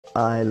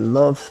I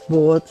love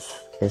sports,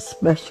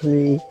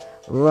 especially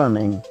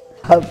running.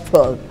 I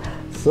felt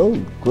so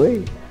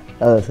great.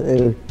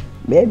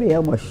 Maybe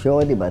I'm a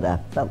shorty, but I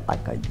felt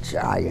like a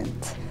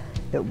giant.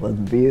 It was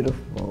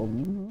beautiful.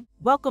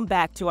 Welcome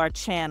back to our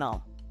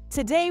channel.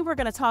 Today we're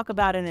going to talk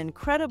about an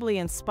incredibly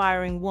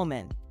inspiring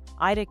woman,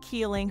 Ida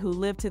Keeling, who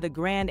lived to the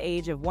grand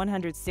age of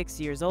 106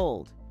 years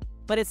old.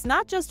 But it's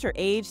not just her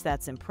age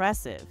that's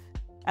impressive.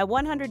 At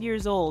 100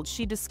 years old,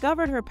 she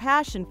discovered her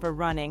passion for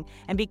running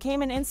and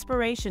became an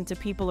inspiration to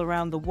people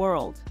around the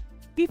world.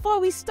 Before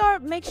we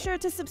start, make sure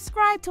to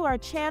subscribe to our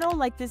channel,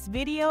 like this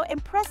video,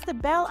 and press the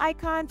bell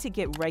icon to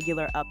get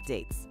regular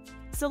updates.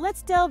 So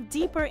let's delve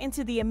deeper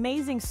into the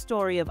amazing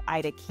story of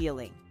Ida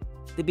Keeling.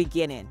 The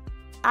beginning.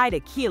 Ida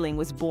Keeling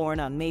was born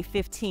on May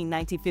 15,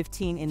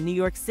 1915 in New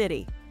York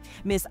City.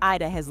 Miss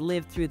Ida has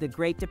lived through the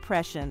Great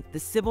Depression, the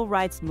Civil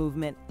Rights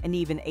Movement, and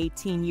even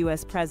 18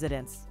 U.S.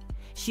 presidents.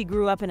 She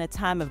grew up in a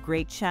time of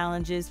great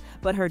challenges,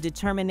 but her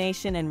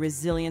determination and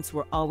resilience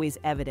were always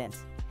evident.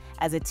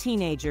 As a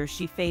teenager,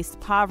 she faced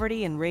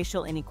poverty and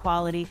racial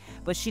inequality,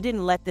 but she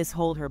didn't let this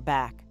hold her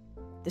back.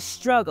 The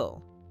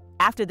struggle.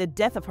 After the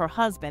death of her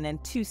husband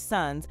and 2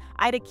 sons,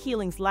 Ida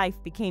Keeling's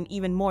life became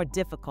even more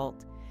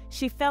difficult.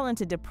 She fell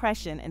into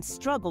depression and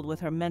struggled with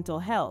her mental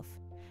health.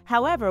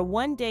 However,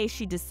 one day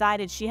she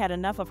decided she had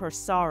enough of her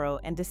sorrow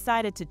and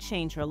decided to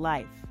change her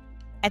life.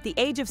 At the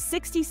age of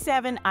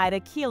 67, Ida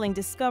Keeling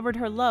discovered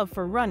her love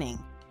for running.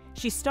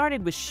 She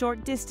started with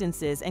short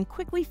distances and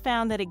quickly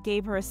found that it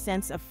gave her a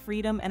sense of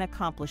freedom and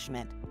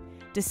accomplishment.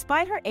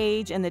 Despite her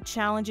age and the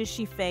challenges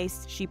she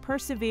faced, she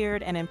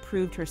persevered and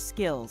improved her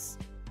skills.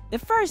 The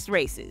first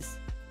races.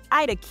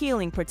 Ida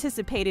Keeling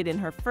participated in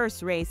her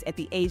first race at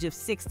the age of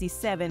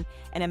 67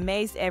 and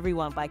amazed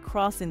everyone by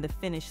crossing the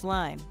finish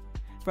line.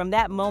 From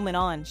that moment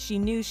on, she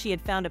knew she had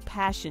found a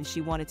passion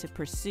she wanted to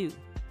pursue.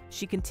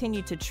 She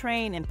continued to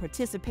train and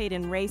participate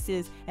in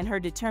races, and her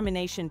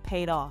determination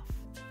paid off.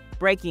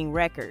 Breaking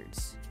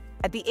records.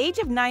 At the age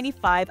of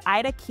 95,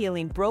 Ida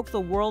Keeling broke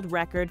the world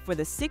record for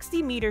the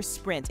 60-meter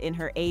sprint in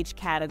her age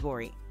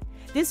category.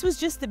 This was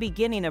just the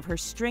beginning of her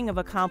string of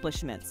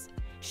accomplishments.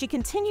 She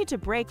continued to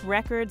break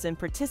records and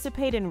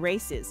participate in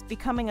races,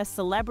 becoming a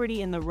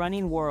celebrity in the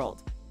running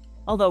world.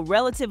 Although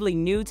relatively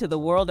new to the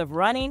world of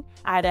running,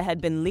 Ida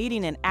had been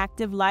leading an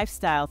active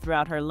lifestyle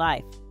throughout her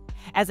life.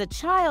 As a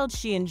child,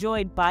 she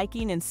enjoyed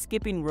biking and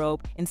skipping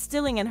rope,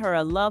 instilling in her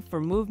a love for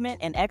movement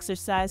and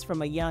exercise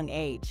from a young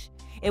age.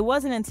 It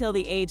wasn't until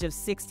the age of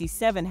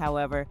 67,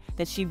 however,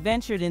 that she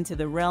ventured into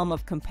the realm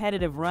of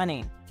competitive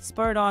running,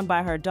 spurred on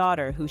by her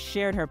daughter, who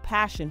shared her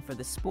passion for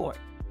the sport.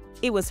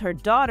 It was her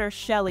daughter,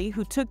 Shelley,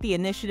 who took the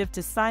initiative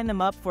to sign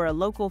them up for a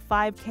local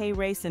 5K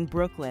race in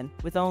Brooklyn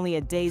with only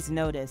a day's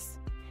notice.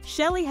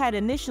 Shelley had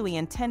initially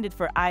intended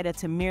for Ida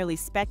to merely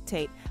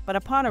spectate, but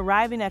upon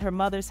arriving at her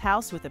mother's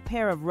house with a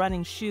pair of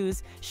running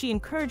shoes, she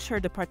encouraged her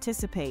to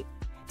participate.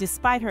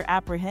 Despite her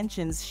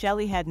apprehensions,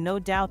 Shelley had no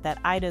doubt that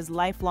Ida's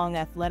lifelong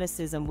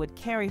athleticism would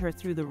carry her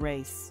through the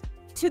race.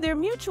 To their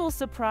mutual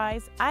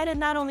surprise, Ida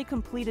not only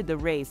completed the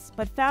race,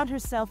 but found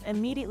herself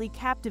immediately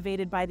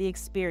captivated by the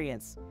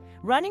experience.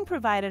 Running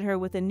provided her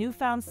with a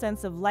newfound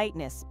sense of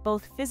lightness,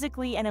 both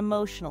physically and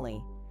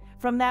emotionally.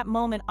 From that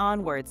moment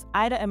onwards,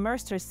 Ida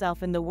immersed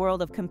herself in the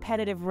world of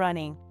competitive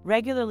running,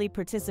 regularly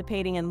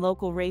participating in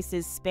local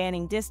races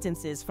spanning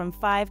distances from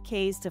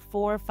 5Ks to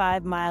 4 or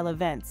 5-mile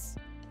events.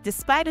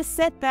 Despite a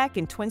setback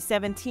in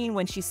 2017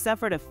 when she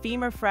suffered a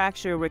femur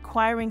fracture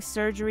requiring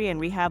surgery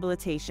and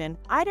rehabilitation,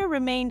 Ida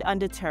remained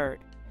undeterred.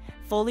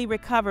 Fully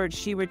recovered,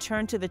 she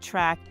returned to the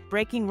track,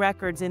 breaking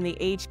records in the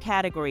age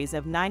categories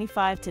of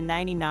 95 to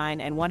 99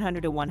 and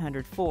 100 to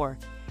 104.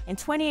 In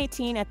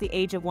 2018, at the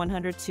age of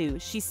 102,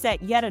 she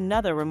set yet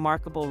another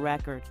remarkable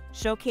record,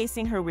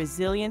 showcasing her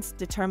resilience,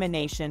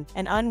 determination,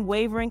 and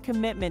unwavering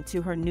commitment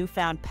to her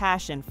newfound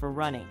passion for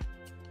running.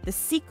 The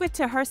secret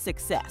to her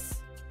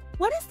success.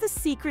 What is the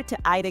secret to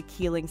Ida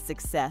Keeling's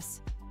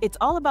success? It's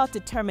all about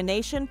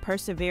determination,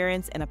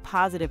 perseverance, and a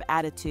positive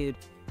attitude.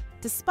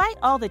 Despite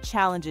all the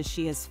challenges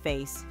she has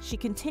faced, she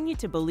continued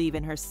to believe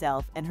in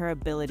herself and her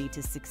ability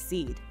to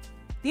succeed.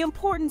 The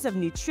importance of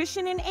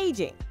nutrition in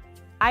aging.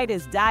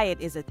 Ida's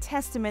diet is a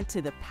testament to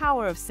the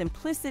power of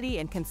simplicity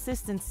and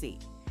consistency.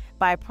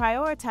 By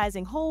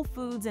prioritizing whole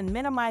foods and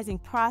minimizing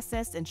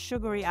processed and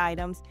sugary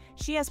items,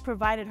 she has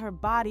provided her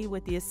body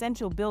with the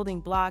essential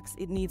building blocks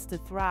it needs to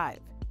thrive.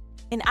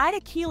 In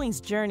Ida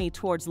Keeling's journey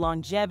towards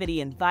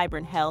longevity and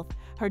vibrant health,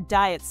 her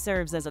diet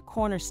serves as a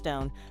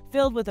cornerstone,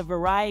 filled with a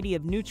variety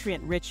of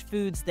nutrient-rich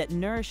foods that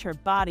nourish her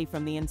body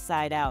from the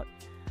inside out.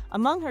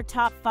 Among her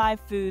top 5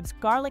 foods,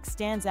 garlic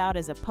stands out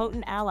as a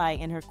potent ally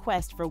in her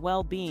quest for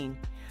well-being.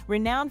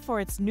 Renowned for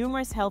its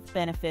numerous health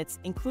benefits,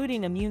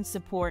 including immune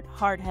support,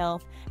 heart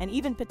health, and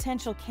even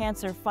potential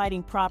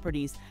cancer-fighting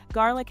properties,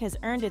 garlic has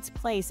earned its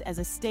place as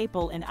a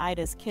staple in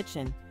Ida's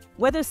kitchen.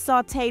 Whether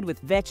sautéed with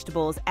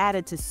vegetables,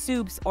 added to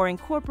soups, or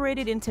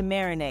incorporated into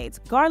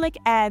marinades, garlic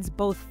adds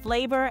both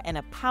flavor and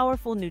a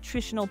powerful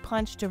nutritional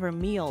punch to her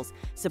meals,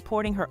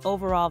 supporting her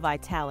overall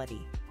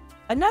vitality.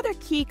 Another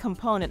key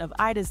component of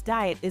Ida's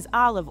diet is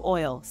olive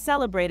oil,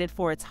 celebrated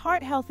for its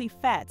heart-healthy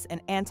fats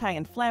and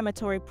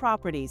anti-inflammatory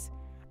properties.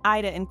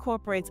 Ida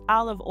incorporates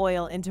olive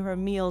oil into her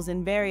meals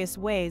in various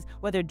ways,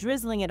 whether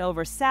drizzling it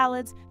over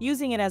salads,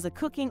 using it as a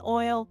cooking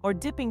oil, or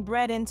dipping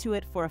bread into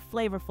it for a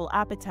flavorful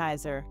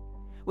appetizer.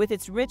 With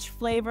its rich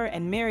flavor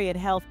and myriad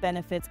health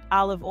benefits,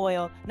 olive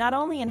oil not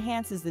only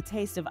enhances the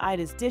taste of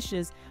Ida's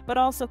dishes, but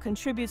also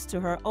contributes to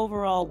her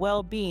overall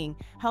well-being,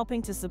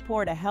 helping to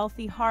support a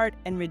healthy heart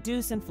and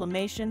reduce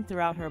inflammation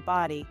throughout her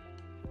body.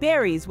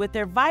 Berries, with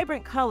their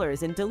vibrant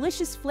colors and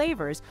delicious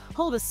flavors,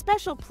 hold a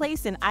special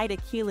place in Ida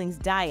Keeling's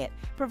diet,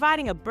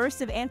 providing a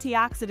burst of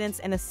antioxidants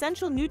and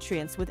essential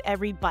nutrients with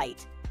every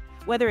bite.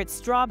 Whether it's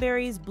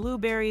strawberries,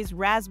 blueberries,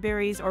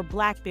 raspberries, or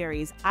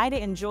blackberries,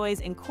 Ida enjoys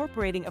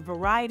incorporating a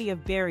variety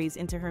of berries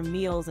into her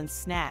meals and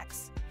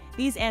snacks.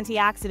 These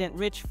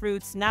antioxidant-rich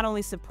fruits not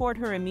only support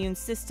her immune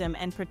system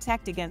and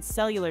protect against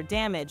cellular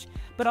damage,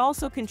 but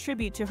also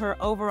contribute to her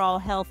overall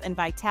health and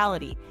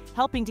vitality,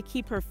 helping to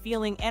keep her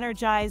feeling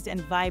energized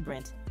and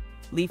vibrant.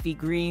 Leafy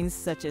greens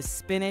such as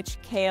spinach,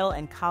 kale,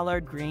 and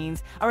collard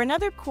greens are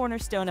another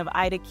cornerstone of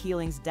Ida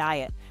Keeling's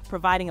diet,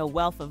 providing a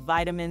wealth of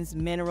vitamins,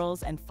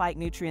 minerals, and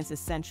phytonutrients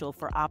essential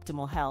for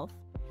optimal health.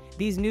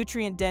 These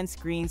nutrient-dense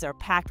greens are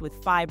packed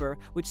with fiber,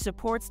 which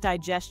supports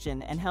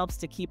digestion and helps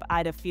to keep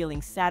Ida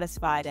feeling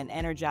satisfied and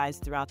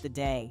energized throughout the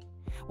day.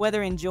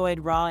 Whether enjoyed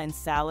raw in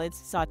salads,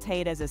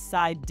 sautéed as a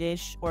side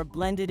dish, or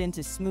blended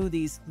into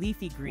smoothies,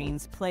 leafy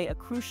greens play a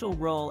crucial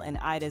role in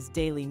Ida's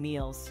daily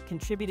meals,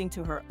 contributing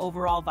to her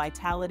overall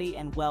vitality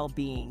and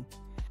well-being.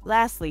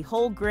 Lastly,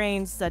 whole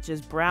grains such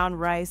as brown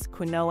rice,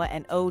 quinoa,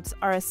 and oats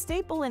are a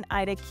staple in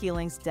Ida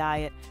Keeling's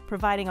diet,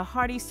 providing a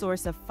hearty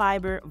source of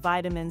fiber,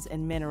 vitamins,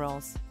 and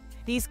minerals.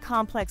 These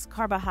complex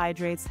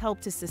carbohydrates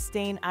help to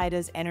sustain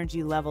Ida's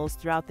energy levels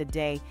throughout the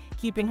day,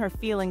 keeping her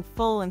feeling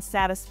full and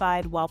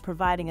satisfied while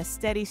providing a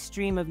steady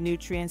stream of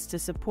nutrients to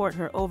support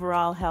her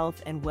overall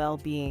health and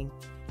well-being.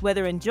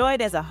 Whether enjoyed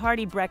as a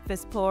hearty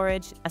breakfast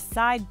porridge, a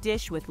side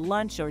dish with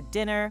lunch or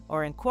dinner,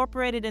 or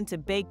incorporated into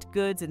baked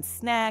goods and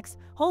snacks,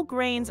 whole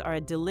grains are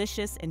a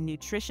delicious and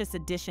nutritious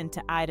addition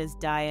to Ida's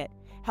diet,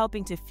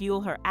 helping to fuel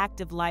her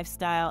active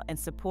lifestyle and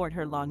support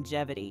her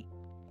longevity.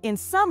 In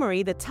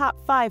summary, the top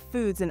 5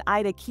 foods in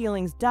Ida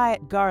Keeling's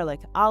diet: garlic,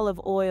 olive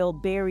oil,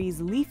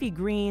 berries, leafy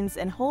greens,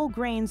 and whole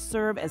grains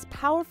serve as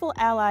powerful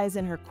allies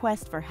in her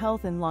quest for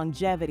health and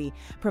longevity,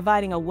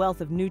 providing a wealth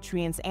of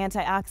nutrients,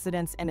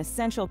 antioxidants, and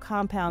essential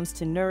compounds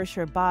to nourish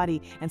her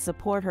body and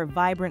support her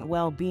vibrant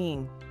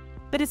well-being.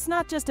 But it's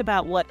not just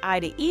about what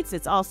Ida eats,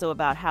 it's also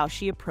about how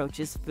she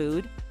approaches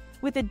food.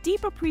 With a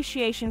deep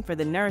appreciation for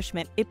the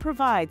nourishment it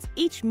provides,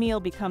 each meal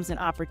becomes an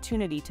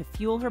opportunity to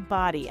fuel her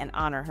body and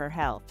honor her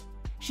health.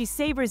 She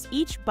savors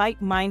each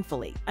bite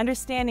mindfully,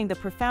 understanding the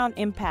profound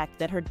impact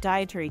that her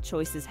dietary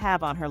choices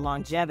have on her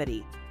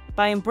longevity.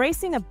 By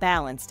embracing a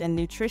balanced and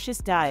nutritious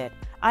diet,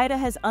 Ida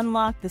has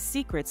unlocked the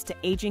secrets to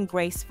aging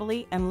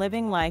gracefully and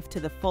living life to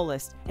the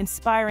fullest,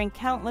 inspiring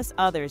countless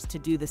others to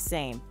do the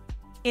same.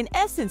 In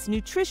essence,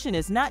 nutrition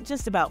is not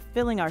just about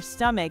filling our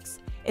stomachs,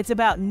 it's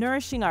about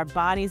nourishing our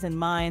bodies and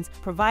minds,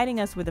 providing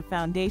us with a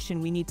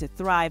foundation we need to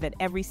thrive at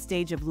every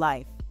stage of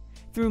life.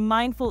 Through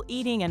mindful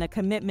eating and a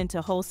commitment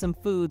to wholesome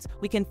foods,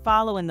 we can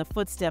follow in the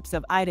footsteps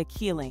of Ida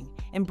Keeling,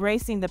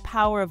 embracing the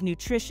power of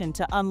nutrition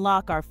to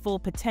unlock our full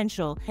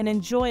potential and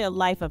enjoy a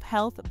life of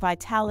health,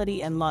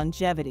 vitality, and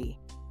longevity.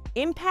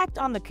 Impact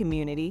on the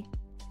community.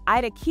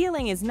 Ida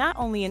Keeling is not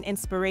only an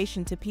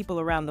inspiration to people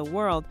around the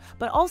world,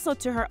 but also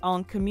to her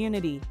own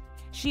community.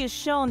 She has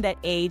shown that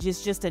age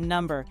is just a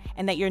number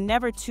and that you're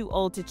never too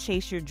old to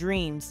chase your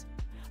dreams.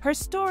 Her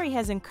story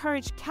has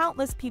encouraged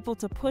countless people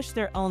to push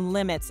their own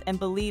limits and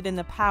believe in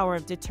the power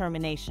of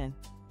determination.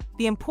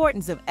 The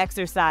importance of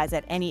exercise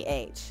at any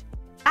age.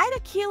 Ida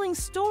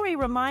Keeling's story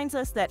reminds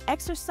us that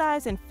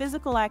exercise and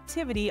physical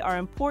activity are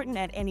important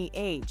at any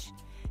age.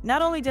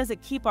 Not only does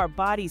it keep our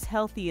bodies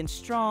healthy and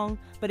strong,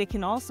 but it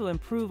can also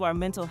improve our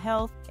mental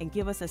health and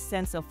give us a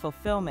sense of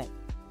fulfillment.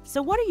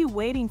 So what are you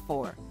waiting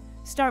for?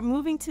 Start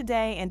moving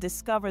today and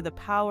discover the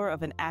power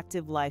of an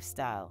active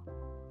lifestyle.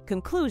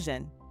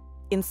 Conclusion.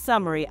 In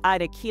summary,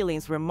 Ida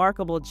Keeling's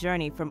remarkable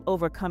journey from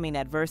overcoming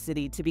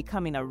adversity to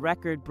becoming a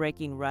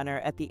record-breaking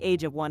runner at the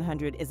age of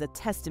 100 is a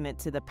testament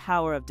to the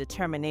power of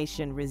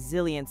determination,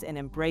 resilience, and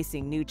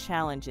embracing new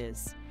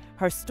challenges.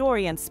 Her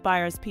story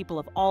inspires people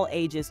of all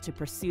ages to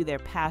pursue their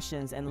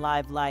passions and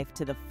live life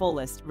to the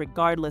fullest,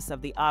 regardless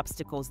of the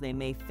obstacles they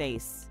may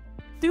face.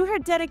 Through her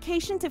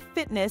dedication to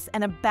fitness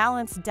and a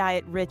balanced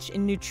diet rich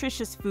in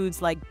nutritious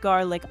foods like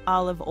garlic,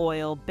 olive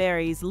oil,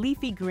 berries,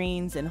 leafy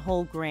greens, and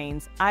whole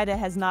grains, Ida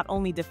has not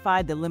only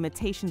defied the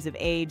limitations of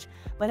age,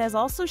 but has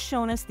also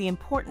shown us the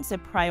importance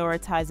of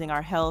prioritizing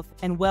our health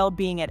and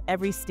well-being at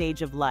every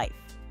stage of life.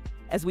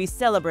 As we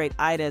celebrate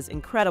Ida's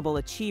incredible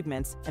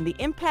achievements and the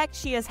impact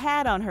she has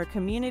had on her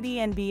community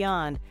and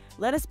beyond,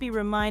 let us be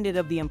reminded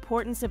of the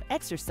importance of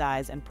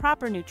exercise and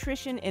proper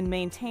nutrition in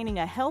maintaining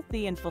a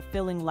healthy and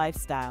fulfilling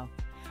lifestyle.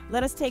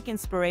 Let us take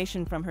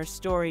inspiration from her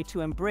story to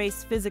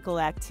embrace physical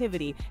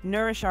activity,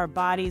 nourish our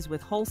bodies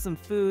with wholesome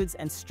foods,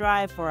 and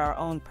strive for our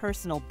own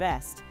personal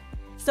best.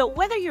 So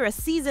whether you're a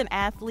seasoned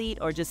athlete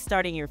or just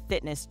starting your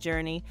fitness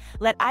journey,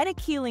 let Ida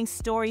Keeling's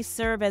story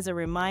serve as a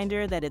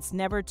reminder that it's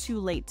never too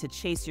late to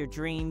chase your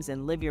dreams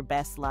and live your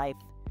best life.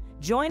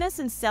 Join us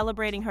in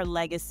celebrating her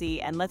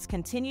legacy, and let's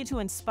continue to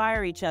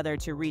inspire each other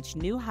to reach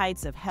new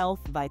heights of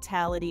health,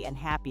 vitality, and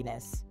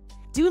happiness.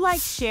 Do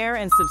like, share,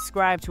 and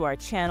subscribe to our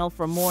channel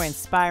for more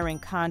inspiring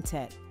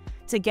content.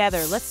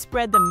 Together, let's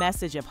spread the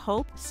message of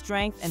hope,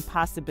 strength, and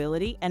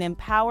possibility, and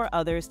empower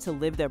others to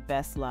live their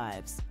best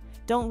lives.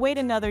 Don't wait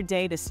another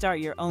day to start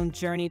your own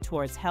journey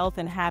towards health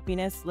and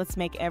happiness. Let's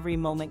make every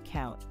moment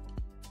count.